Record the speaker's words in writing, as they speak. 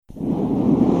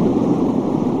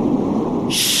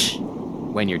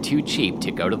when you're too cheap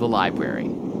to go to the library.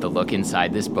 The look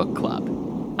inside this book club.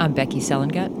 I'm Becky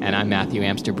Sellengut. And I'm Matthew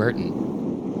Amster Burton.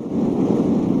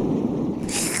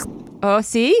 Oh,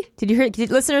 see?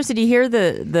 Listeners, did you hear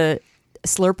the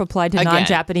slurp applied to Again,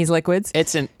 non-Japanese liquids?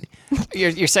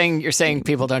 You're saying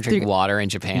people don't drink water in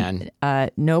Japan?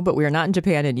 No, but we're not in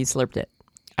Japan and you slurped it.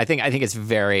 I think it's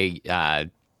very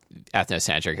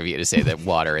ethnocentric of you to say that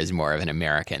water is more of an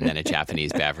American than a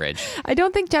Japanese beverage. I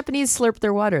don't think Japanese slurp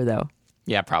their water, though.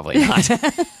 Yeah, probably not.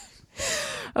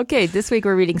 Okay, this week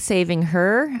we're reading Saving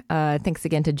Her. Thanks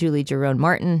again to Julie Jerome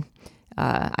Martin.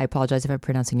 I apologize if I'm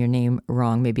pronouncing your name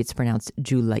wrong. Maybe it's pronounced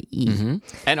Julie. Mm-hmm.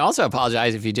 And also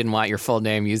apologize if you didn't want your full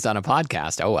name used on a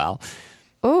podcast. Oh, well.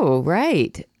 Oh,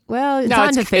 right. Well, it's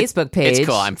on the Facebook page. It's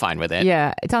cool. I'm fine with it.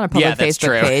 Yeah, it's on a public Facebook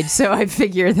true. page. So I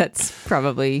figure that's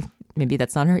probably, maybe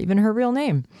that's not even her real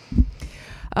name.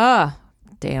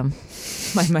 Damn.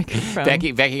 My microphone.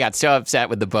 Becky got so upset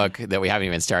with the book that we haven't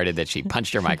even started that she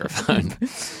punched her microphone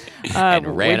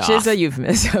and ran off. Which is a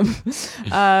euphemism.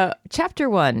 Chapter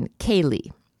 1,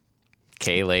 Kaylee.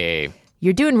 Kaylee.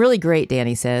 You're doing really great,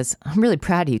 Danny says. I'm really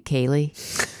proud of you, Kaylee.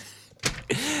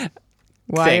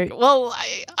 Why? Well,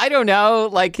 I don't know.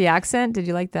 Like the accent, did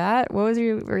you like that? What was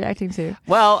you reacting to?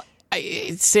 Well,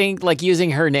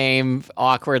 using her name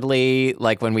awkwardly,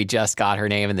 like when we just got her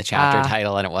name in the chapter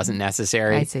title and it wasn't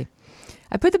necessary. I see.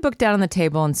 I put the book down on the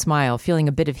table and smile, feeling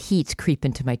a bit of heat creep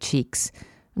into my cheeks.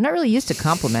 I'm not really used to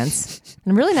compliments.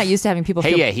 And I'm really not used to having people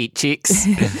feel... Hey, heat cheeks.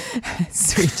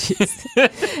 Sweet cheeks.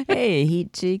 Hey,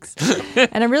 heat cheeks.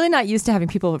 And I'm really not used to having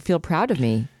people feel proud of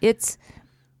me. It's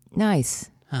nice.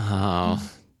 Oh.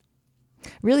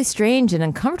 Really strange and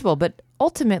uncomfortable, but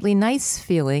ultimately nice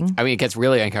feeling. I mean, it gets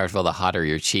really uncomfortable the hotter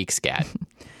your cheeks get.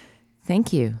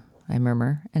 Thank you, I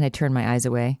murmur, and I turn my eyes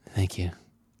away. Thank you.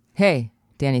 Hey,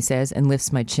 Danny says, and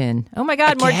lifts my chin. Oh my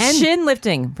God, Again? More chin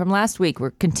lifting from last week.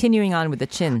 We're continuing on with the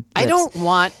chin lifts. I don't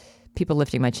want... people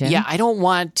lifting my chin. Yeah, I don't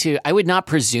want to... I would not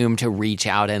presume to reach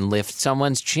out and lift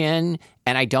someone's chin,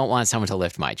 and I don't want someone to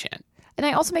lift my chin. And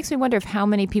it also makes me wonder if how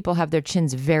many people have their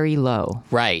chins very low.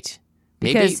 Right.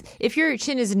 Because if your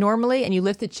chin is normally and you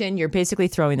lift the chin, you're basically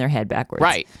throwing their head backwards.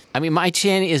 Right. I mean, my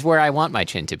chin is where I want my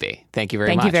chin to be. Thank you very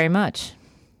much. Thank you very much.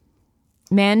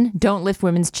 Men, don't lift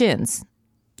women's chins.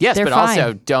 Yes, They're but fine.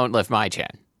 Also don't lift my chin.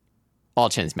 All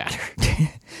chins matter.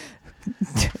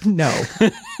 No.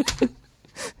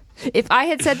 If I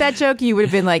had said that joke, you would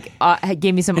have been like,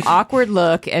 gave me some awkward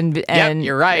look, and yep,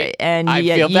 you're right. And I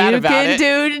feel bad about it.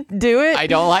 You can do it. I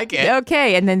don't like it.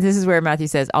 Okay, and then this is where Matthew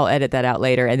says, "I'll edit that out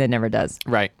later," and then never does.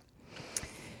 Right.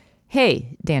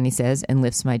 Hey, Danny says, and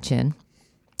lifts my chin,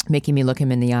 making me look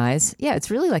him in the eyes. Yeah,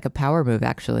 it's really like a power move,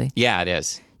 actually. Yeah, it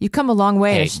is. You've come a long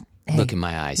way. Hey, look in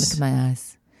my eyes. Look in my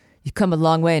eyes. You've come a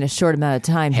long way in a short amount of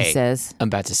time, hey, he says. I'm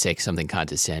about to say something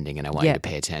condescending, and I want you to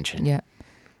pay attention. Yeah.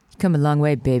 Come a long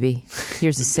way, baby.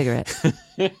 Here's a cigarette.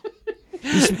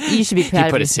 you should be proud of me.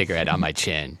 You put a cigarette on my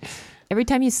chin. Every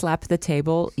time you slap the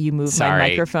table, you move my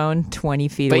microphone 20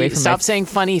 feet away from my stop saying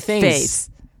funny things. Face.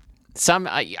 I'm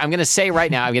going to say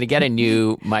right now, I'm going to get a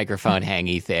new microphone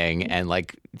hangy thing, and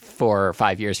like 4 or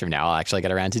 5 years from now, I'll actually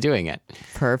get around to doing it.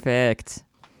 Perfect.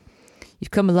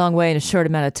 You've come a long way in a short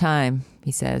amount of time,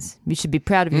 he says. You should be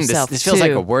proud of yourself, This feels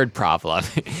like too. a word problem.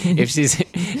 if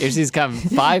she's come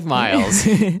 5 miles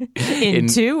in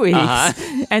 2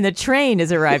 weeks, and the train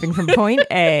is arriving from point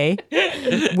A,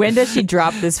 when does she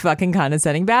drop this fucking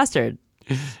condescending bastard?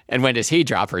 And when does he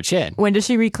drop her chin? When does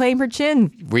she reclaim her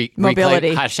chin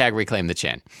mobility? Reclaim the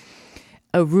chin.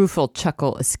 A rueful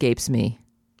chuckle escapes me.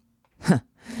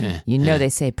 You know they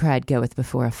say pride goeth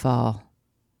before a fall.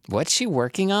 What's she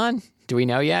working on? Do we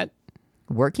know yet?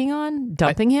 Working on?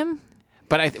 Dumping him?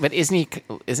 But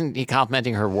isn't he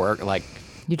complimenting her work? Like,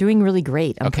 you're doing really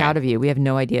great. I'm proud of you. We have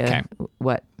no idea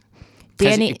what.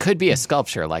 Danny, it could be a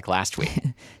sculpture like last week.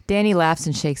 Danny laughs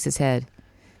and shakes his head.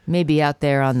 Maybe out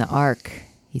there on the ark,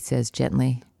 he says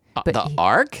gently. But the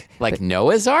ark? Like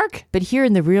Noah's ark? But here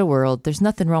in the real world, there's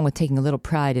nothing wrong with taking a little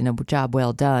pride in a job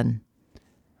well done.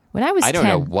 When I was 10... I don't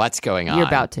know what's going on. You're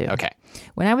about to. Okay.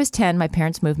 When I was 10, my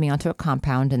parents moved me onto a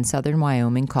compound in southern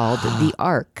Wyoming called the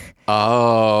Ark.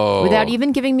 Oh. Without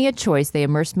even giving me a choice, they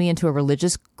immersed me into a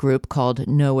religious group called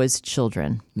Noah's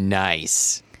Children.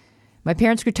 Nice. My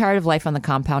parents grew tired of life on the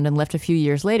compound and left a few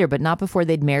years later, but not before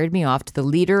they'd married me off to the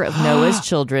leader of Noah's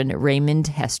Children, Raymond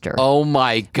Hester. Oh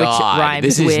my God. Which rhymes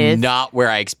this is with not where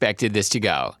I expected this to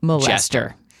go.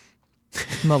 Molester.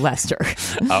 Molester.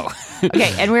 Oh.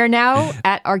 Okay, and we're now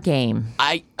at our game.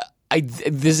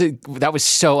 That was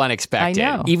so unexpected.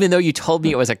 I know. Even though you told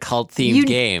me it was a cult-themed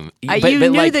game. You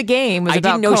knew the game was I about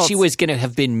didn't know cults. she was going to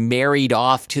have been married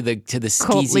off to the Cult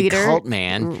steezy leader, cult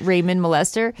man. Raymond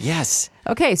Molester. Yes.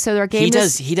 Okay, so our game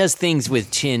He does things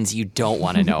with chins you don't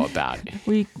want to know about.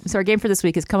 So our game for this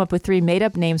week is come up with 3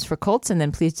 made-up names for cults, and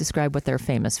then please describe what they're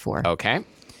famous for. Okay.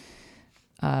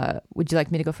 Would you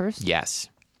like me to go first? Yes.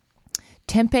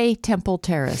 Tempe Temple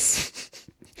Terrace.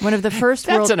 One of the first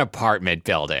That's world... an apartment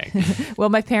building. Well,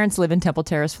 my parents live in Temple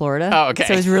Terrace, Florida. Oh, okay.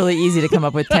 So it was really easy to come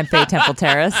up with Tempe Temple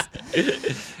Terrace.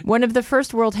 One of the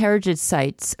first World Heritage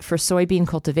sites for soybean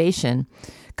cultivation.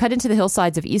 Cut into the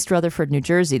hillsides of East Rutherford, New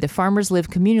Jersey, the farmers live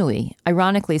communally.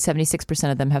 Ironically,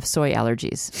 76% of them have soy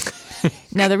allergies.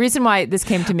 Now, the reason why this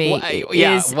came to me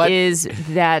is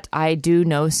that I do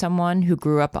know someone who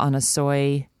grew up on a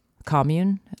soy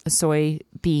commune, a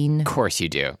soybean Of course you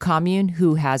do. commune,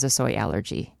 who has a soy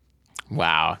allergy.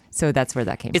 Wow. So that's where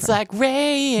that came It's from. like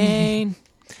rain.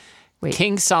 Wait.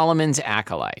 King Solomon's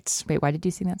Acolytes, Wait, why did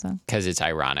you sing that song? because it's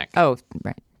ironic. Oh,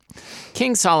 right.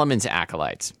 King Solomon's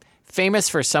Acolytes, famous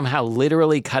for somehow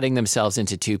literally cutting themselves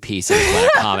into 2 pieces when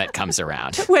a comet comes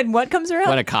around. When what comes around?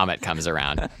 When a comet comes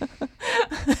around.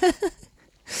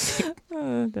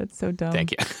 Oh, that's so dumb.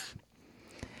 Thank you.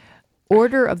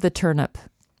 Order of the Turnip.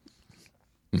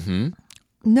 Mm-hmm.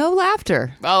 No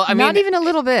laughter. Well, I mean, not even a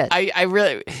little bit. I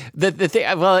really the thing.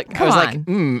 Well, I was like,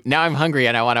 now I'm hungry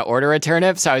and I want to order a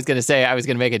turnip. So I was going to say I was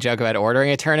going to make a joke about ordering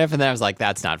a turnip, and then I was like,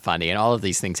 that's not funny. And all of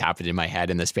these things happened in my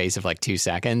head in the space of like 2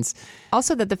 seconds.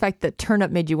 Also, that the fact that turnip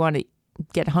made you want to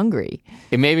get hungry.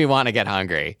 It made me want to get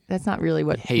hungry. That's not really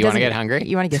what. Hey, you want to get hungry?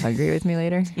 You want to get hungry with me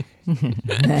later?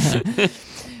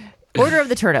 Order of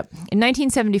the Turnip. In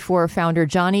 1974, founder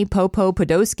Johnny Popo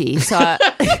Podolsky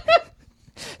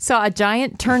saw a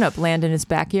giant turnip land in his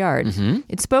backyard. Mm-hmm.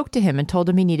 It spoke to him and told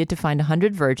him he needed to find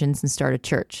 100 virgins and start a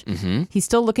church. Mm-hmm. He's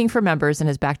still looking for members and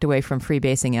has backed away from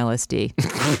freebasing LSD.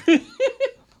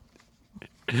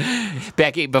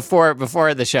 Becky, before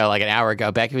the show, like an hour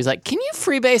ago, Becky was like, "Can you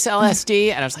freebase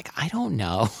LSD?" And I was like, "I don't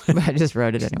know." But I just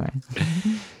wrote it anyway.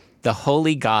 The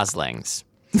Holy Goslings.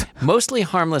 Mostly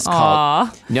harmless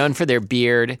cult, known for their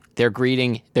beards, their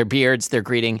greeting,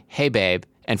 "Hey babe,"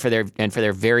 and for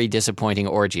their very disappointing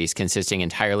orgies consisting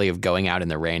entirely of going out in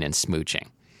the rain and smooching.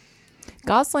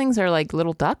 Goslings are like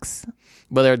little ducks?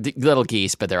 Well, they're little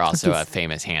geese, but they're also a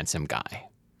famous, handsome guy.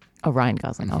 Oh, Ryan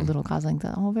Gosling. Mm-hmm. Oh, little Goslings.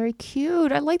 Oh, very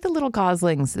cute. I like the little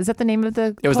Goslings. Is that the name of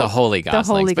the... It was the Holy Goslings.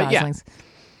 The Holy Goslings. Yeah.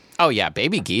 Oh, yeah.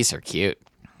 Baby geese are cute.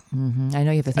 Mm-hmm. I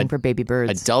know you have a thing for baby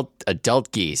birds.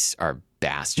 Adult geese are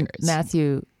bastards.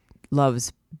 Matthew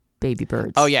loves baby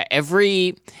birds. Oh, yeah.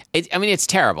 It's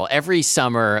terrible. Every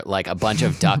summer, like a bunch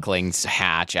of ducklings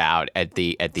hatch out at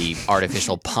the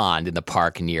artificial pond in the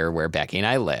park near where Becky and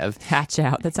I live. Hatch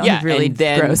out. That sounds really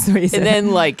gross. And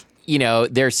then, like, you know,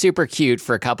 they're super cute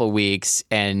for a couple weeks,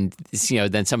 and, you know,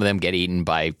 then some of them get eaten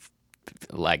by,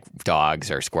 like, dogs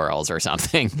or squirrels or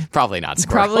something. Probably not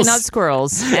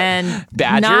squirrels. And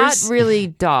badgers? Not really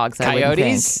dogs,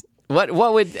 Coyotes?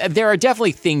 What would there are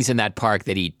definitely things in that park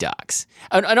that eat ducks.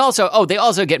 And also, they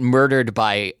also get murdered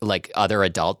by, like, other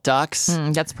adult ducks.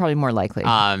 That's probably more likely.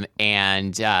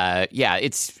 It's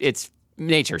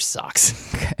nature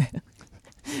sucks.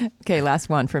 Okay, last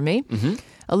one for me. Mm-hmm.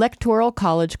 Electoral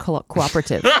College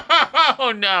Cooperative.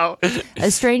 Oh, no. A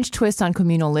strange twist on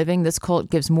communal living, this cult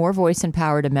gives more voice and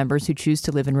power to members who choose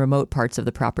to live in remote parts of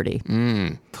the property.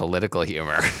 Political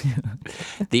humor.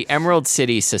 The Emerald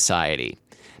City Society.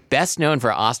 Best known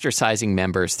for ostracizing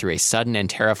members through a sudden and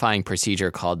terrifying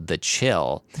procedure called the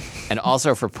chill, and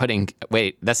also for putting...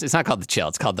 Wait, it's not called the chill,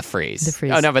 it's called the freeze. The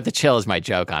freeze. Oh, no, but the chill is my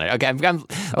joke on it. Okay, I'm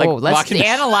like... let's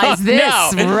analyze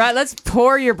this. No. Right, let's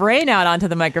pour your brain out onto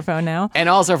the microphone now. And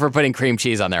also for putting cream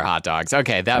cheese on their hot dogs.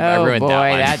 Okay, I ruined that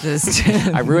one. That just...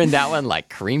 I ruined that one like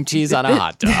cream cheese on a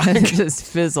hot dog. It just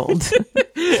fizzled.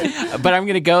 But I'm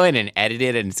going to go in and edit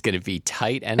it, and it's going to be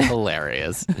tight and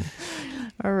hilarious.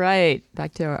 All right,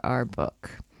 back to our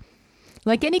book.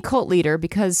 Like any cult leader,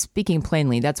 because speaking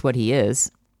plainly, that's what he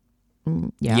is.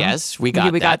 Yeah. Yes, we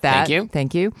got that.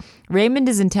 Thank you. Raymond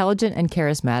is intelligent and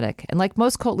charismatic. And like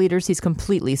most cult leaders, he's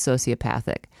completely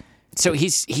sociopathic. So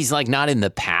he's like not in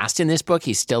the past in this book.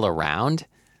 He's still around?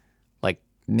 Like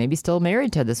maybe still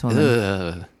married to this woman.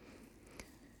 Ugh.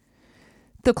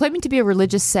 Though claiming to be a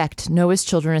religious sect, Noah's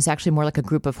Children is actually more like a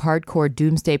group of hardcore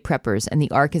doomsday preppers, and the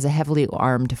Ark is a heavily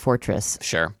armed fortress.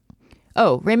 Sure.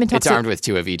 Oh, Raymond talks... It's armed with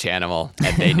 2 of each animal,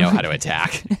 and they know how to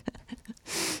attack.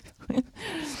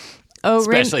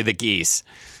 Especially the geese.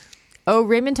 Oh,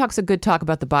 Raymond talks a good talk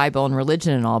about the Bible and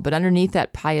religion and all, but underneath that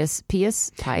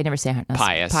I never say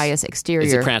pious exterior.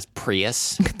 Is it pronounced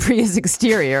Prius? Prius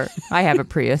exterior. I have a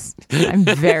Prius. I'm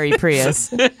very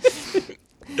Prius.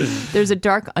 There's a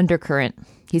dark undercurrent.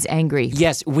 He's angry.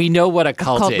 Yes, we know what a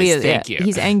cult is. Thank you.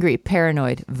 He's angry,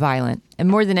 paranoid, violent. And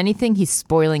more than anything, he's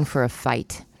spoiling for a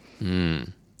fight.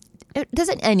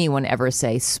 Doesn't anyone ever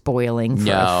say spoiling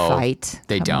for a fight?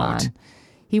 They Come don't. on.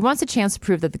 He wants a chance to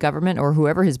prove that the government or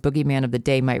whoever his boogeyman of the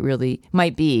day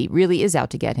really is out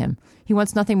to get him. He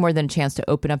wants nothing more than a chance to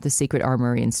open up the secret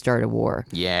armory and start a war.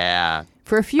 Yeah.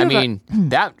 For a few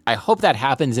I hope that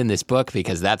happens in this book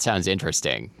because that sounds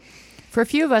interesting. For a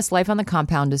few of us, life on the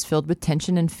compound is filled with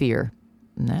tension and fear.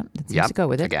 That seems to go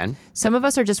with it. Again. Some of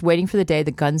us are just waiting for the day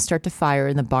the guns start to fire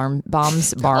and the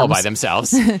bombs all by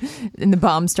themselves. and the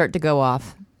bombs start to go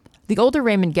off. The older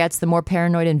Raymond gets, the more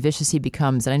paranoid and vicious he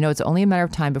becomes, and I know it's only a matter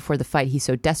of time before the fight he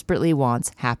so desperately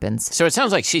wants happens. So it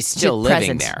sounds like she's still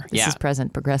living there. This is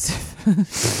present,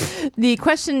 progressive. The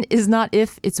question is not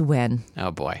if, it's when.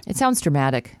 Oh, boy. It sounds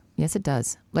dramatic. Yes, it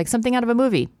does. Like something out of a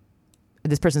movie.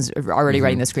 This person's already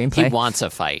writing the screenplay. He wants a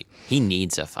fight. He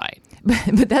needs a fight.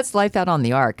 But that's life out on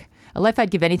the Ark. A life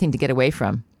I'd give anything to get away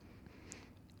from.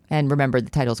 And remember, the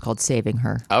title's called Saving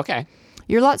Her. Okay.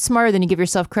 You're a lot smarter than you give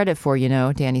yourself credit for,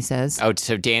 Danny says. Oh,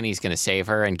 so Danny's going to save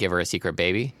her and give her a secret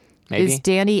baby? Maybe? Is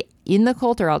Danny in the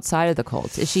cult or outside of the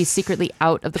cult? Is she secretly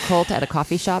out of the cult at a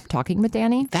coffee shop talking with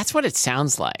Danny? That's what it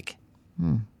sounds like.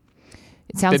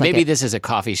 It sounds but like maybe this is a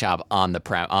coffee shop on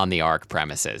the Ark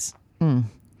premises.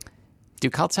 Do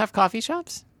cults have coffee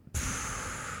shops?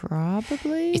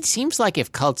 Probably. It seems like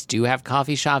if cults do have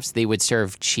coffee shops, they would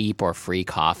serve cheap or free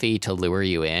coffee to lure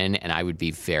you in, and I would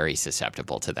be very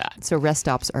susceptible to that. So rest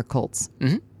stops are cults.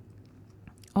 Mm-hmm.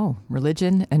 Oh,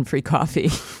 religion and free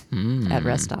coffee at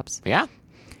rest stops. Yeah.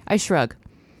 I shrug.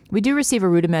 We do receive a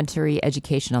rudimentary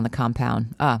education on the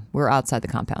compound. We're outside the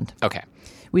compound. Okay.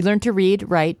 We learn to read,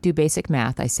 write, do basic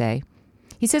math, I say.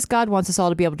 He says God wants us all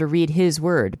to be able to read his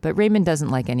word, but Raymond doesn't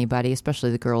like anybody, especially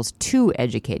the girls, too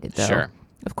educated, though. Sure.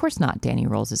 Of course not, Danny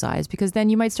rolls his eyes, because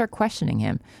then you might start questioning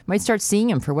him. Might start seeing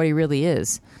him for what he really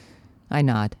is. I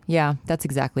nod. Yeah, that's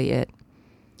exactly it.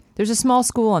 There's a small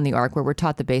school on the Ark where we're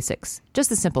taught the basics. Just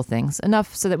the simple things.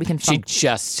 Enough so that we can She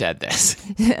just said this.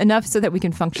 enough so that we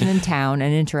can function in town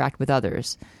and interact with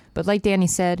others. But like Danny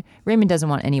said, Raymond doesn't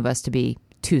want any of us to be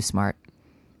too smart.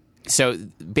 So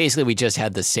basically we just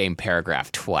had the same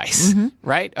paragraph twice,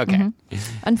 right? Okay. Mm-hmm.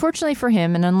 Unfortunately for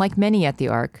him, and unlike many at the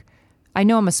Ark, I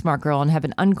know I'm a smart girl and have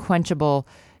an unquenchable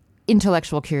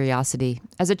intellectual curiosity.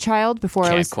 As a child, before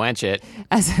I was quench it.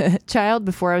 As a child,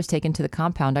 before I was taken to the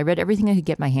compound, I read everything I could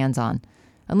get my hands on.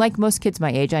 Unlike most kids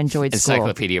my age, I enjoyed school.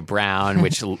 Encyclopedia Brown,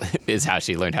 which is how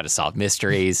she learned how to solve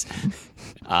mysteries.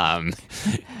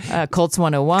 Cults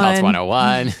 101. Cults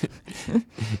 101.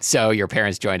 So your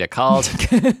parents joined a cult.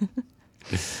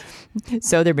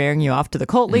 So they're marrying you off to the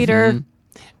cult leader. Mm-hmm.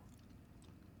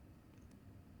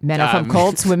 Men are from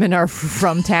cults, women are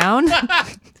from town.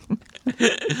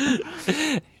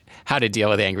 How to deal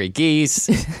with angry geese.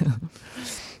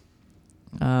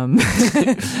 Also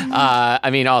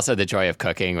the joy of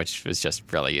cooking, which was just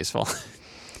really useful.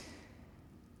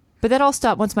 But that all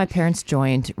stopped once my parents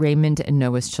joined Raymond and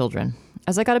Noah's children.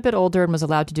 As I got a bit older and was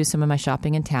allowed to do some of my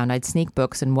shopping in town, I'd sneak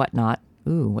books and whatnot.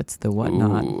 Ooh, what's the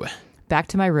whatnot? Ooh. Back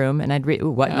to my room, and I'd read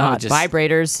whatnot,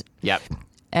 vibrators. Yep.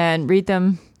 And read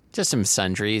them. Just some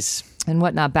sundries. And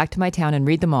whatnot, back to my town and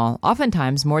read them all.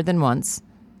 Oftentimes, more than once.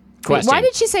 Question. Wait, why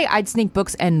did she say I'd sneak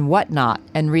books and whatnot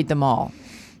and read them all?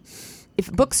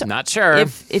 If books, not sure.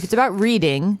 If it's about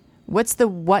reading, what's the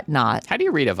whatnot? How do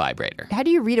you read a vibrator? How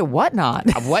do you read a whatnot?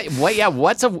 What? Yeah.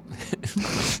 What's a?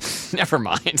 Never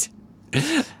mind.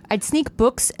 I'd sneak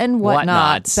books and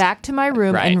whatnot back to my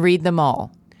room and read them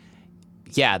all.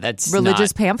 Yeah, that's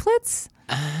religious pamphlets,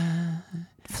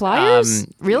 flyers,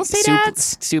 real estate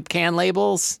ads, soup can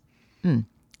labels.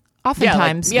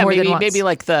 Oftentimes, more than once. Maybe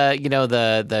like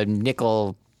the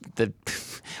nickel,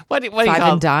 what do you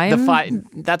call and dime?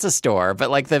 That's a store, but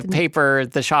like the paper,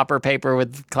 the shopper paper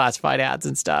with classified ads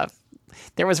and stuff.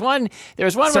 There was one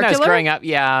Circular? when I was growing up.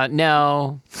 Yeah,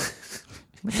 no.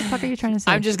 What the fuck are you trying to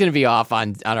say? I'm just going to be off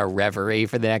on a reverie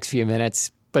for the next few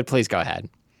minutes, but please go ahead.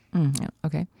 Yeah,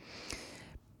 okay.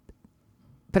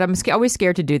 But I'm always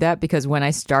scared to do that because when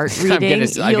I start reading,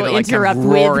 you'll interrupt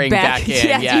with back in.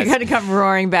 Yes, you're going to come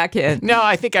roaring back in. No,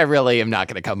 I think I really am not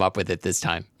going to come up with it this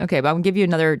time. Okay, but I'm going to give you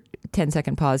another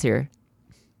 10-second pause here.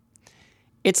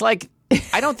 It's like,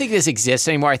 I don't think this exists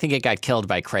anymore. I think it got killed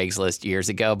by Craigslist years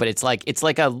ago, but it's like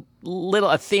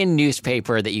a thin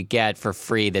newspaper that you get for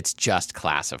free that's just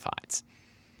classifieds.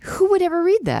 Who would ever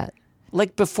read that?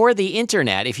 like before the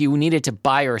internet, if you needed to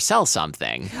buy or sell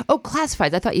something. Oh,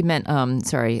 classifieds. I thought you meant,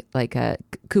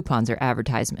 coupons or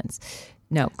advertisements.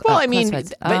 No. Well, I mean,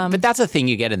 classifieds. but that's a thing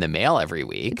you get in the mail every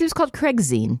week. It was called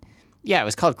Craigzine. Yeah, it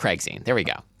was called Craigzine. There we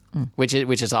go. Which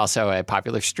is also a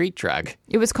popular street drug.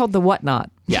 It was called The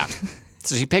Whatnot. Yeah.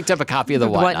 So she picked up a copy of The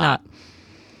Whatnot.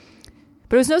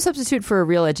 But it was no substitute for a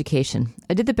real education.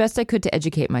 I did the best I could to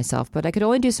educate myself, but I could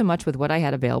only do so much with what I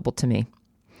had available to me.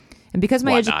 And because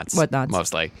my Whatnots,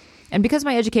 mostly. And because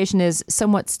my education is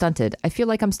somewhat stunted, I feel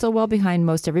like I'm still well behind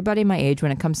most everybody my age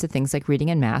when it comes to things like reading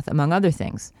and math, among other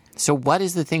things. So what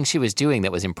is the thing she was doing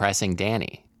that was impressing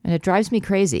Danny? And it drives me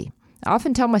crazy. I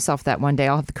often tell myself that one day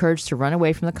I'll have the courage to run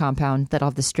away from the compound, that I'll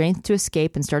have the strength to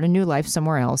escape and start a new life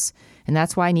somewhere else. And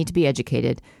that's why I need to be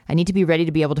educated. I need to be ready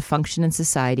to be able to function in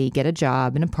society, get a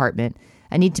job, an apartment.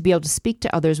 I need to be able to speak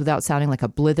to others without sounding like a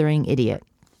blithering idiot.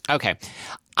 Okay.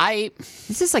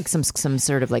 This is like some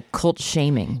sort of like cult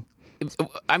shaming.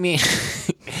 I mean,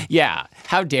 yeah.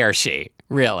 How dare she?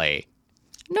 Really?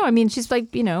 No, I mean, she's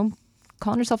like,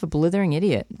 calling herself a blithering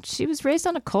idiot. She was raised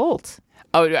on a cult.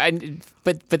 Oh,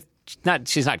 but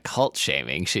she's not cult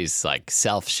shaming. She's like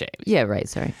self shaming. Yeah, right.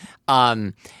 Sorry.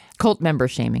 Cult member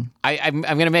shaming. I'm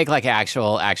going to make like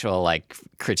actual like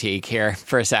critique here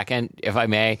for a second, if I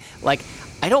may. Like,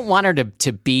 I don't want her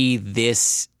to be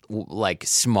this like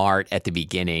smart at the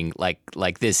beginning,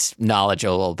 like this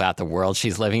knowledgeable about the world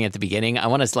she's living at the beginning. I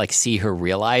want to like see her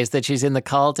realize that she's in the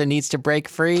cult and needs to break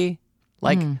free.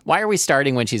 Like, why are we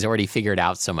starting when she's already figured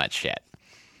out so much shit?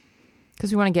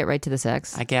 Because we want to get right to the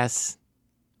sex. I guess.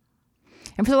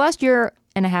 And for the last year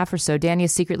and a half or so, Danny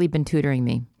has secretly been tutoring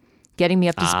me, getting me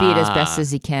up to speed as best as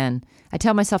he can. I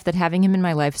tell myself that having him in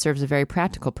my life serves a very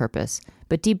practical purpose.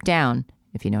 But deep down,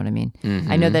 if you know what I mean,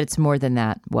 I know that it's more than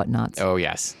that. Whatnots. Oh,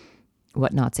 yes.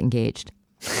 Whatnots engaged.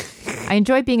 I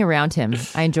enjoy being around him.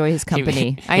 I enjoy his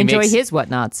company. I enjoy his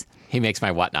whatnots. He makes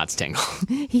my whatnots tingle.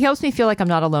 He helps me feel like I'm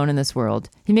not alone in this world.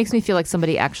 He makes me feel like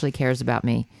somebody actually cares about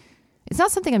me. It's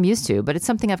not something I'm used to, but it's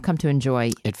something I've come to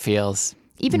enjoy. It feels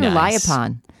even nice. Rely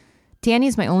upon. Danny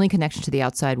is my only connection to the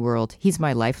outside world. He's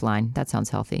my lifeline. That sounds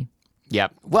healthy.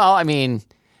 Yep. Well, I mean,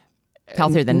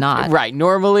 healthier than not. Right.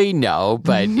 Normally, no.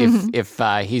 But if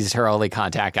he's her only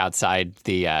contact outside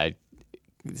the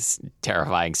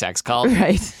terrifying sex cult.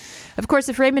 Right. Of course,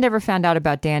 if Raymond ever found out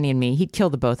about Danny and me, he'd kill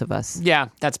the both of us. Yeah,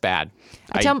 that's bad.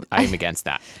 I am against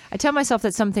that. I tell myself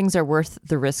that some things are worth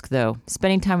the risk, though.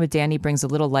 Spending time with Danny brings a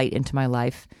little light into my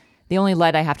life. The only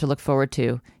light I have to look forward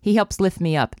to. He helps lift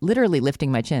me up, literally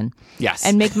lifting my chin. Yes.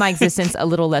 And make my existence a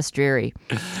little less dreary.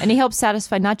 And he helps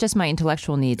satisfy not just my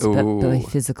intellectual needs, but my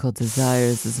physical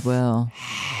desires as well.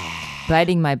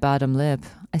 Biting my bottom lip,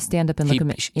 I stand up and look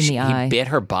him in the eye. He bit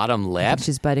her bottom lip?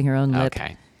 She's biting her own lip.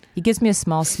 Okay. He gives me a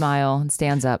small smile and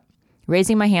stands up,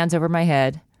 raising my hands over my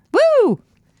head. Woo!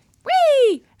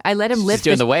 Whee! I let him lift. She's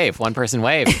doing the wave. One person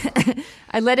wave.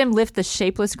 I let him lift the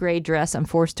shapeless gray dress I'm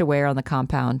forced to wear on the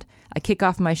compound. I kick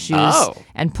off my shoes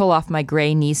and pull off my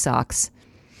gray knee socks.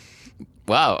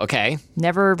 Wow. Okay.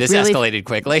 This escalated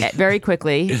quickly. Very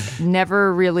quickly.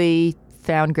 Never really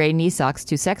found gray knee socks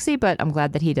too sexy, but I'm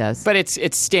glad that he does. But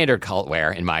it's standard cult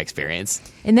wear in my experience.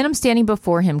 And then I'm standing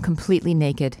before him, completely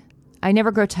naked. I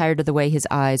never grow tired of the way his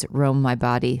eyes roam my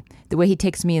body, the way he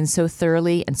takes me in so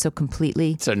thoroughly and so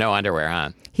completely. So no underwear,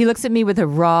 huh? He looks at me with a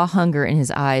raw hunger in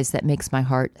his eyes that makes my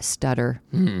heart stutter.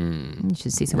 You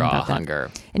should see something about that. Raw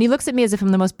hunger. And he looks at me as if I'm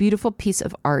the most beautiful piece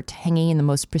of art hanging in the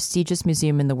most prestigious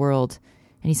museum in the world.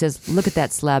 And he says, "Look at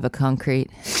that slab of concrete."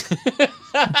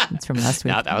 That's from last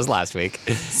week. No, that was last week.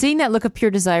 Seeing that look of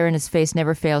pure desire in his face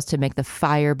never fails to make the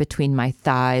fire between my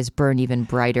thighs burn even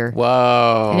brighter.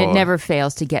 Whoa. And it never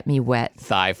fails to get me wet.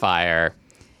 Thigh fire.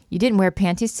 "You didn't wear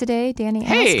panties today?" Danny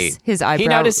Hey, asks. His eyebrow, he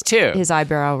noticed too. His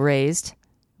eyebrow raised.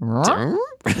 And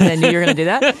I knew you were going to do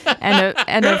that.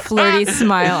 And a flirty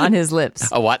smile on his lips.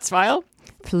 A what smile?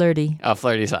 Flirty. A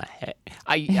flirty smile.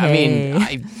 I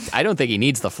mean, I don't think he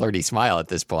needs the flirty smile at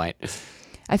this point.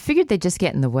 I figured they'd just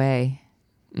get in the way.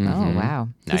 Oh, wow.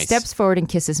 Nice. He steps forward and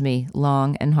kisses me,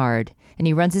 long and hard. And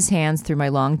he runs his hands through my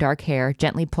long, dark hair,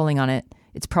 gently pulling on it.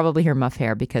 It's probably her muff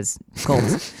hair because gold.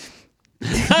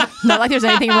 Not like there's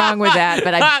anything wrong with that,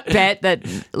 but I bet that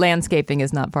landscaping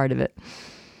is not part of it.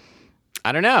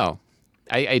 I don't know.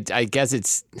 I guess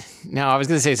it's... No, I was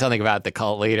going to say something about the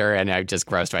cult leader, and I just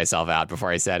grossed myself out before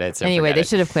I said it. So anyway, they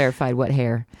should have clarified what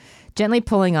hair. Gently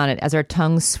pulling on it as our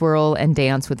tongues swirl and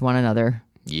dance with one another.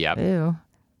 Yep. Ew.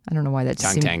 I don't know why that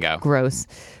Tongue seemed tango. Gross.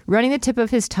 Running the tip of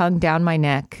his tongue down my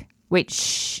neck. Wait,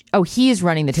 shh. Oh, he's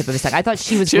running the tip of his tongue. I thought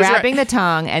she was grabbing the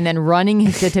tongue and then running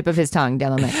the tip of his tongue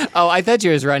down the neck. Oh, I thought she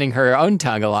was running her own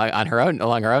tongue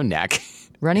along her own neck.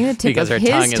 running the tip because of her his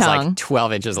tongue is like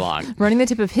 12 inches long. running the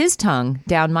tip of his tongue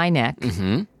down my neck.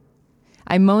 Mm-hmm.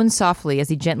 I moan softly as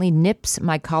he gently nips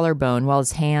my collarbone while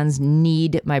his hands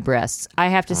knead my breasts. I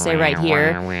have to say right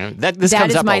here, this that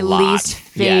comes is up my a lot. least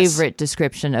favorite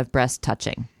description of breast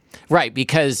touching. Right,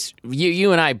 because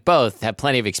you and I both have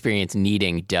plenty of experience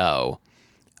kneading dough.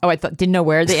 Oh, I didn't know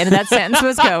where the end of that sentence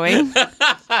was going.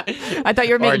 I thought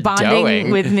you were bonding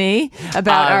doughing. with me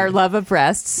about our love of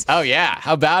breasts. Oh, yeah.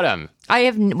 How about them? I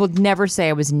will never say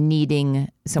I was kneading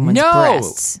someone's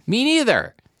breasts. Me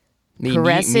neither.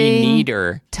 Caressing, me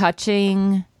neither.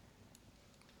 touching.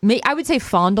 I would say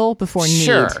fondle before knead.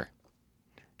 Sure.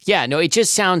 Yeah, no, it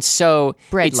just sounds so...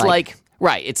 Bread-like. It's like...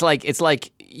 Right, it's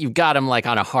like you've got them like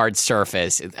on a hard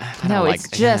surface. It's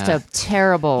just a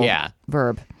terrible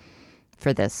verb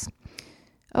for this.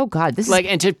 Oh God, this like,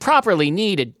 and to properly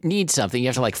knead something, you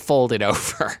have to like fold it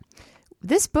over.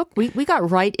 This book, we got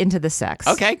right into the sex.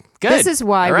 Okay, good. This is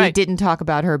why we didn't talk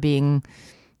about her being,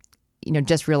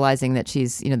 just realizing that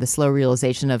she's, the slow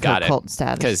realization of her cult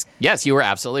status. Because yes, you were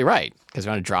absolutely right. Because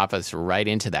we're going to drop us right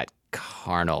into that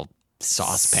carnal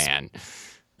saucepan.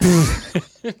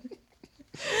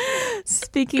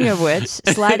 Speaking of which,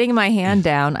 sliding my hand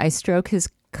down, I stroke his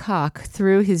cock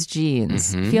through his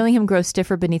jeans. Mm-hmm. Feeling him grow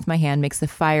stiffer beneath my hand makes the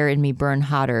fire in me burn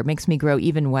hotter, makes me grow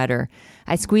even wetter.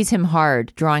 I squeeze him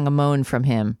hard, drawing a moan from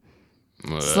him.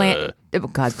 Oh,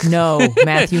 God, no,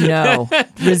 Matthew, no.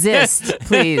 Resist,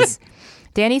 please.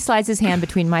 Danny slides his hand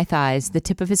between my thighs, the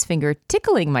tip of his finger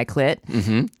tickling my clit.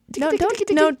 Mm-hmm.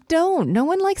 No, don't. No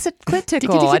one likes a clit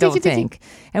tickle, I don't think.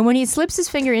 And when he slips his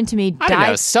finger into me... I don't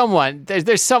know,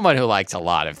 there's someone who likes a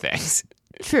lot of things.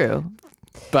 True.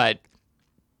 But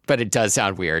it does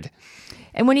sound weird.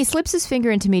 And when he slips his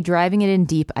finger into me, driving it in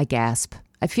deep, I gasp.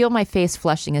 I feel my face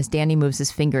flushing as Danny moves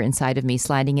his finger inside of me,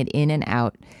 sliding it in and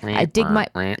out. I dig my...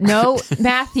 No,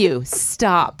 Matthew,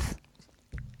 stop.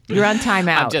 You're on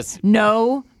timeout.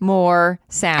 No more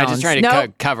sounds. I'm just trying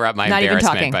to cover up my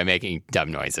embarrassment by making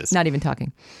dumb noises. Not even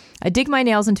talking. I dig my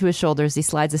nails into his shoulders. He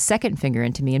slides a second finger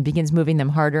into me and begins moving them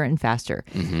harder and faster.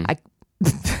 Mm-hmm.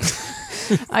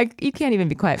 You can't even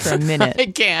be quiet for a minute. I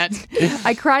can't.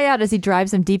 I cry out as he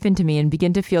drives them deep into me and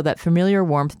begin to feel that familiar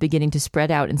warmth beginning to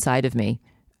spread out inside of me.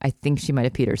 I think she might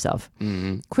have peed herself.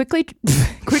 Mm-hmm.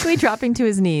 Quickly dropping to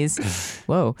his knees.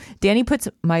 Whoa. Danny puts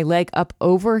my leg up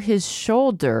over his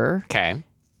shoulder. Okay.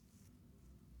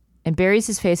 And buries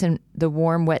his face in the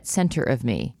warm, wet center of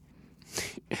me.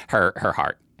 Her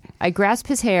heart. I grasp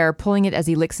his hair, pulling it as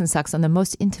he licks and sucks on the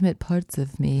most intimate parts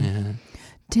of me. Yeah.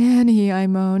 Danny, I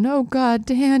moan. Oh, God,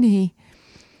 Danny.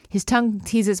 His tongue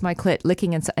teases my clit,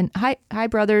 licking and hi,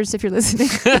 brothers, if you're listening.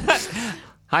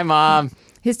 Hi, Mom.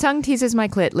 His tongue teases my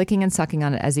clit, licking and sucking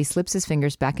on it as he slips his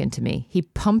fingers back into me. He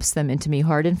pumps them into me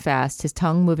hard and fast, his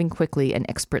tongue moving quickly and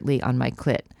expertly on my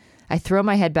clit. I throw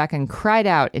my head back and cried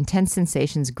out, intense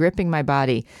sensations gripping my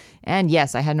body. And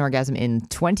yes, I had an orgasm in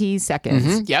 20 seconds.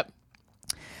 Mm-hmm. Yep.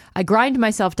 I grind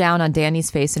myself down on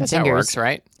Danny's face and That's fingers. How it works,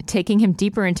 right? Taking him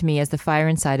deeper into me as the fire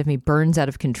inside of me burns out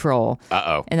of control.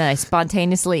 Uh-oh. And then I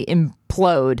spontaneously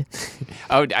implode.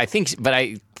 I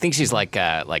think she's like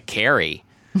Carrie.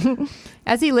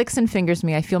 As he licks and fingers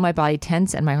me, I feel my body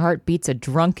tense and my heart beats a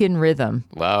drunken rhythm.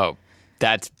 Whoa,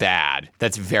 that's bad.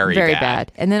 That's very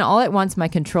bad. And then all at once, my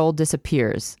control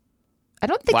disappears. I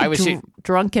don't think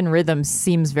drunken rhythm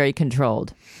seems very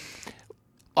controlled.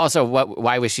 Also,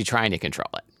 why was she trying to control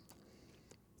it?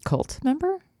 Cult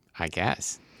member? I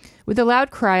guess. With a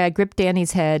loud cry, I grip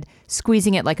Danny's head,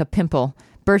 squeezing it like a pimple,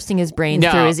 bursting his brains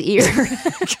through his ear.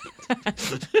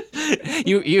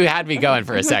 You had me going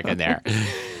for a second there.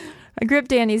 I grip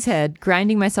Danny's head,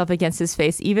 grinding myself against his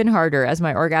face even harder as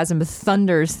my orgasm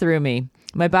thunders through me.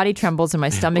 My body trembles and my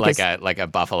stomach like a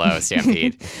buffalo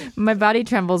stampede. My body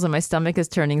trembles and my stomach is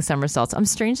turning somersaults. I'm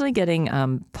strangely getting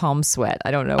palm sweat. I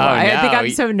don't know why. No. I think I'm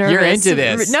so nervous. You're into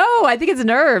this. No, I think it's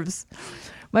nerves.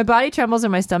 My body trembles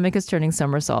and my stomach is turning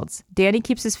somersaults. Danny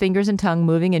keeps his fingers and tongue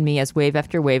moving in me as wave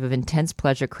after wave of intense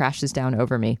pleasure crashes down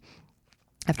over me.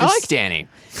 I like Danny.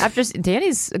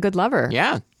 Danny's a good lover.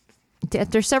 Yeah.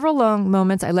 After several long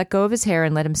moments, I let go of his hair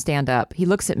and let him stand up. He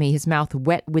looks at me, his mouth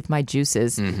wet with my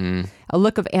juices. Mm-hmm. A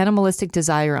look of animalistic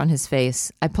desire on his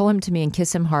face. I pull him to me and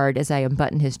kiss him hard as I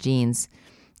unbutton his jeans.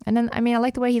 And then, I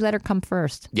like the way he let her come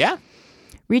first. Yeah.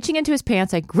 Reaching into his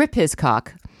pants, I grip his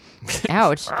cock.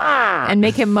 Ouch. And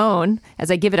make him moan as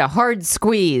I give it a hard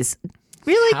squeeze.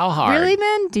 Really? How hard? Really,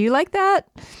 men? Do you like that?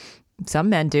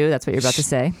 Some men do. That's what you're about to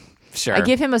say. Sure. I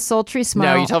give him a sultry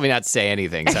smile. No, you told me not to say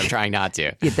anything, so I'm trying not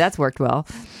to. Yeah, that's worked well.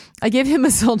 I give him a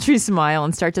sultry smile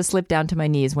and start to slip down to my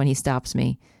knees when he stops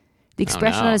me. The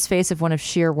expression on his face of one of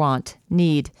sheer want,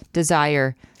 need,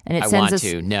 desire, And it I sends want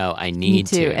to. No, I need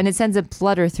to. And it sends a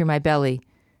flutter through my belly.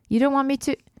 You don't want me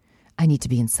to? I need to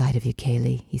be inside of you,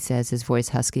 Kaylee, he says, his voice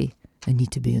husky. I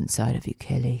need to be inside of you,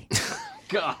 Kaylee.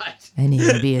 God. I need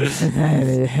to be inside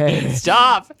of you.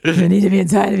 Stop. I need to be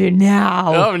inside of you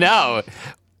now. Oh, no.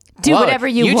 Do whatever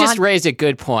you want. You just raised a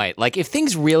good point. Like, if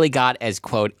things really got as,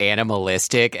 quote,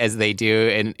 animalistic as they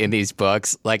do in these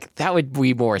books, like, that would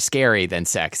be more scary than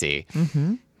sexy.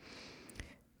 Mm-hmm.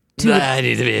 I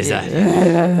need to be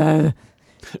inside.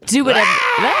 Do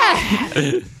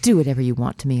whatever. Do whatever you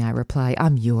want to me, I reply.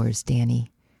 I'm yours,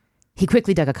 Danny. He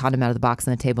quickly dug a condom out of the box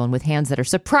on the table, and with hands that are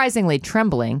surprisingly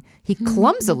trembling, he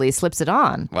clumsily slips it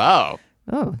on. Whoa.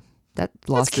 Oh, that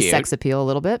lost the cute. sex appeal a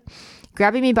little bit.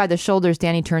 Grabbing me by the shoulders,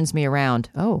 Danny turns me around.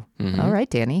 Oh, all right,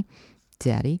 Danny.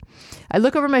 Daddy. I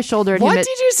look over my shoulder at him. What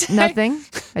did you say? Nothing.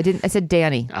 I said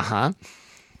Danny. Uh-huh.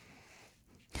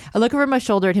 I look over my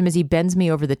shoulder at him as he bends me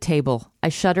over the table. I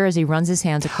shudder as he runs his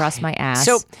hands across my ass.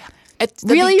 So, at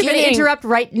the really? You're going to beginning, interrupt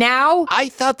right now? I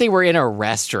thought they were in a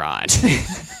restaurant.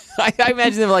 I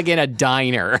imagine them like in a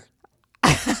diner.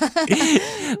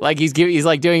 Like he's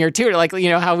like doing her tour, like, you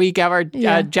know, how we have our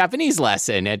Japanese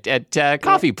lesson at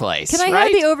coffee place. Can I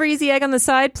have the over easy egg on the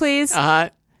side, please? Uh-huh.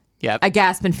 Yep. I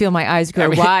gasp and feel my eyes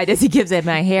grow wide as he gives at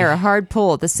my hair a hard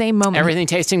pull. At the same moment, Everything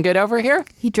tasting good over here?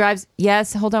 he drives.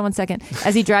 Yes, hold on one second.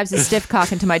 As he drives his stiff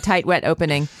cock into my tight, wet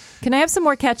opening. Can I have some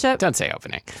more ketchup? Don't say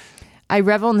opening. I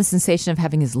revel in the sensation of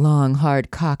having his long, hard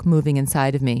cock moving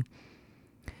inside of me.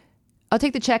 I'll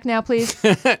take the check now, please.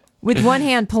 With one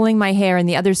hand pulling my hair and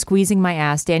the other squeezing my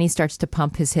ass, Danny starts to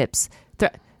pump his hips.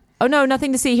 Oh, no,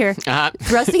 nothing to see here.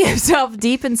 Thrusting himself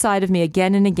deep inside of me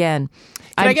again and again.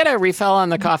 Can I get a refill on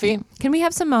the coffee? Can we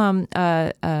have some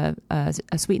a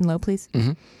sweet and low, please?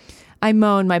 Mm-hmm. I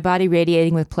moan, my body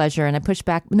radiating with pleasure, and I push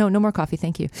back. No more coffee,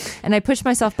 thank you. And I push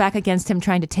myself back against him,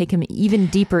 trying to take him even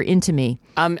deeper into me.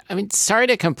 I mean, sorry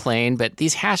to complain, but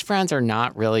these hash browns are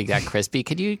not really that crispy.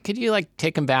 Could you like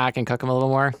take them back and cook them a little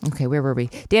more? Okay, where were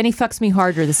we? Danny fucks me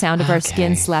harder. The sound of our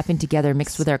skin slapping together,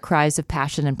 mixed with our cries of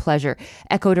passion and pleasure,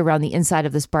 echoed around the inside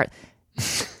of this bar.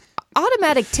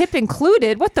 Automatic tip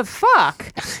included. What the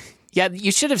fuck? Yeah,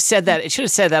 you should have said that. It should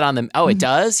have said that on the. Oh, it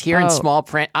does here in small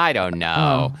print. I don't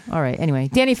know. Oh, all right. Anyway,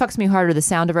 Danny fucks me harder. The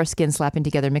sound of our skin slapping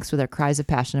together, mixed with our cries of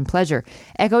passion and pleasure,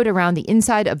 echoed around the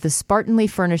inside of the Spartanly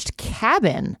furnished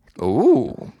cabin.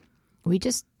 Ooh. We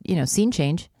just, scene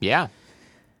change. Yeah.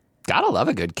 Gotta love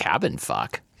a good cabin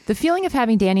fuck. The feeling of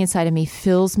having Danny inside of me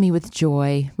fills me with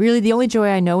joy. Really, the only joy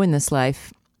I know in this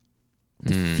life.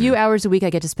 The few hours a week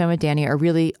I get to spend with Danny are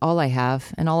really all I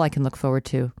have and all I can look forward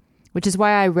to, which is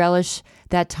why I relish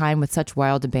that time with such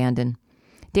wild abandon.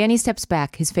 Danny steps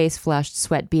back, his face flushed,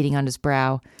 sweat beading on his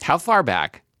brow. How far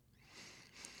back?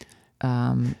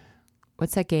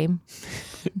 What's that game?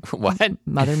 What?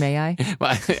 Mother May I?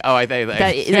 Oh, I think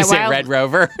is it Red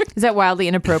Rover? Is that wildly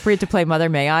inappropriate to play Mother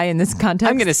May I in this context?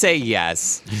 I'm going to say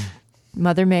yes.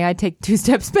 Mother May I take 2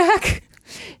 steps back?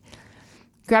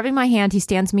 Grabbing my hand, he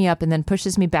stands me up and then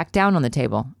pushes me back down on the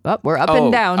table. Oh, we're up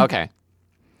and down. Okay.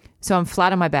 So I'm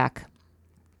flat on my back.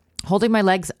 Holding my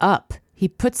legs up, he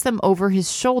puts them over his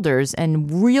shoulders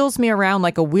and reels me around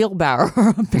like a wheelbarrow.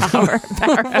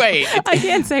 Wait. I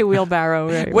can't say wheelbarrow.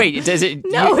 Right? Wait, does it?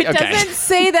 No, it doesn't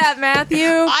say that, Matthew.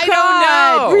 I God, don't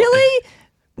know. Really?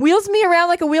 Wheels me around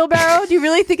like a wheelbarrow? Do you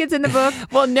really think it's in the book?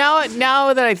 Well,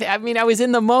 now that I was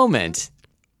in the moment.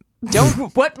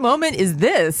 What moment is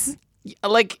this?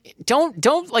 Like,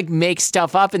 don't like make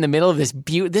stuff up in the middle of this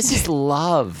This is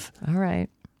love. All right.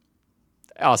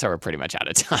 Also, we're pretty much out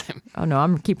of time. Oh, no,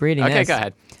 I'm keep reading this. Okay, go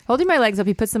ahead. Holding my legs up,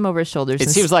 he puts them over his shoulders. It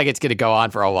seems like it's going to go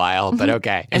on for a while, but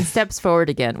okay. And steps forward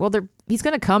again. Well, he's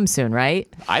going to come soon, right?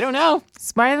 I don't know.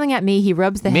 Smiling at me, he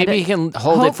rubs the head. Maybe he can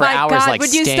hold it for hours God, like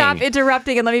would you Sting. stop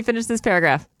interrupting and let me finish this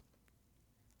paragraph?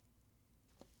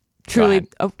 Truly.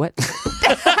 Oh, what?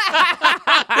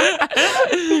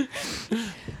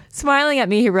 Smiling at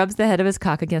me, he rubs the head of his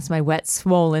cock against my wet,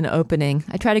 swollen opening.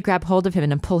 I try to grab hold of him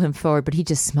and pull him forward, but he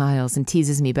just smiles and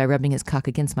teases me by rubbing his cock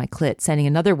against my clit, sending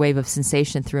another wave of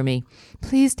sensation through me.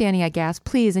 Please, Danny, I gasp.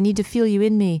 Please, I need to feel you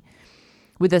in me.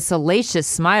 With a salacious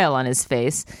smile on his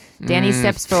face, Danny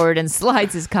steps forward and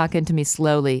slides his cock into me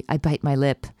slowly. I bite my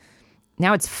lip.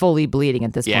 Now it's fully bleeding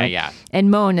at this point. Yeah. And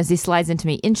moan as he slides into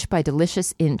me inch by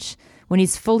delicious inch. When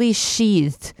he's fully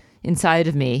sheathed inside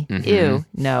of me, ew,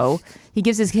 no. He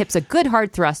gives his hips a good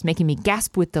hard thrust, making me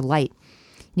gasp with delight.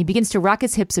 And he begins to rock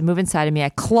his hips and move inside of me. I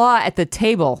claw at the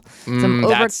table. So I'm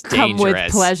that's overcome with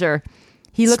dangerous. pleasure.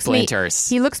 He looks Splinters.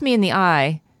 he looks me in the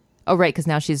eye. Oh, right, because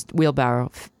now she's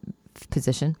wheelbarrow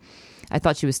position. I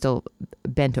thought she was still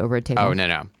bent over a table. Oh,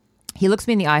 no. He looks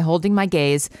me in the eye, holding my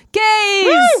gaze. Gaze!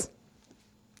 Woo!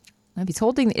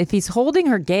 If he's holding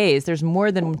her gaze, there's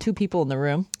more than two people in the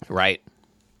room. Right.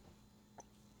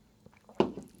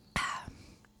 Oh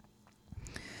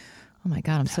my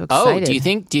God, I'm so excited. Oh, do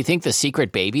you think the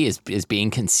secret baby is being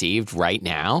conceived right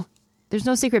now? There's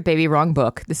no secret baby. Wrong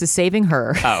book. This is Saving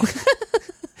Her. Oh.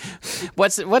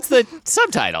 What's the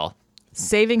subtitle?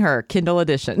 Saving Her, Kindle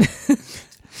edition.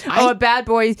 A bad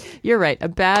boy. You're right. A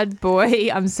bad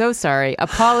boy. I'm so sorry.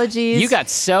 Apologies. You got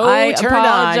so turned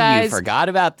on. You forgot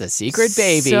about the secret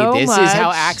baby. This is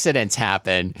how accidents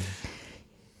happen.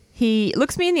 He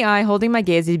looks me in the eye, holding my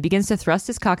gaze. He begins to thrust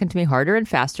his cock into me harder and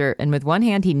faster. And with one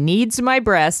hand, he kneads my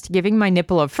breast, giving my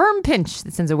nipple a firm pinch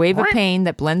that sends a wave of pain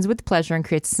that blends with pleasure and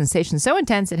creates a sensation so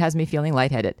intense it has me feeling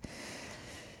lightheaded.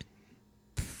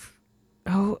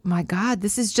 Oh my God,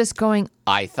 this is just going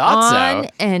I thought on so.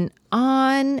 and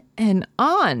on and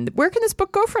on. Where can this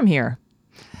book go from here?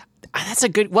 That's a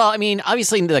good. Well, I mean,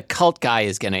 obviously the cult guy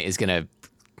is gonna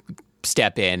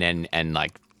step in and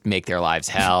like make their lives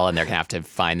hell, and they're gonna have to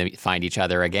find each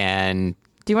other again.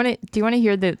 Do you want to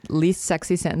hear the least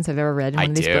sexy sentence I've ever read in one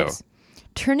of these books?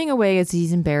 Turning away as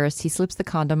he's embarrassed, he slips the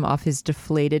condom off his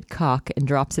deflated cock and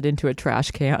drops it into a trash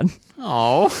can.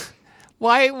 Oh.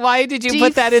 Why did you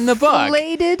put that in the book?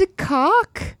 Deflated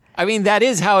cock? I mean, that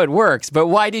is how it works, but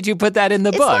why did you put that in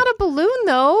the book? It's not a balloon,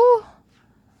 though.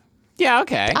 Yeah,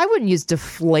 okay. I wouldn't use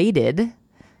deflated.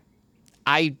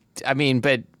 I mean,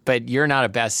 but you're not a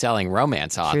best-selling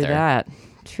romance author.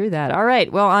 True that. All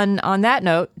right. Well, on that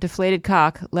note, deflated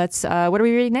cock, let's, what are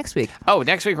we reading next week? Oh,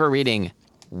 next week we're reading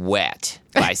Wet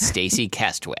by Stacey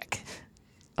Kestwick.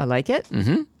 I like it.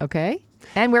 Mm-hmm. Okay.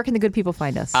 And where can the good people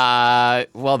find us?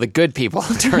 Well, the good people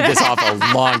turned this off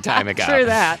a long time ago. True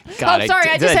that. God, sorry,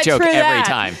 I just said joke true every that.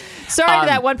 time. Sorry to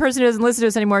that one person who doesn't listen to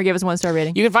us anymore. Give us a 1-star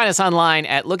rating. You can find us online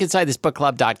at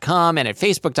lookinsidethisbookclub.com and at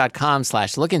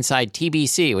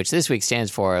facebook.com/lookinsidetbc, which this week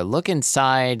stands for Look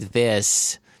Inside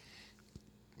This...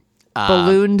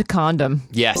 ballooned condom.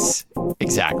 Yes,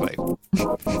 exactly.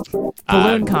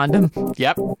 Balloon condom.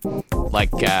 Yep.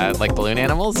 Like balloon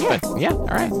animals? Yeah. But yeah, all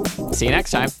right. See you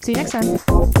next time. See you next time.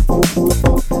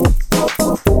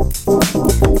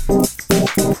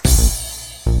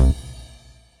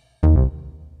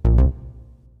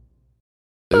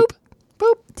 Boop.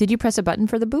 Boop. Did you press a button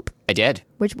for the boop? I did.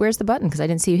 Where's the button? Because I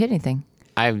didn't see you hit anything.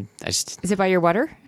 I just... Is it by your water?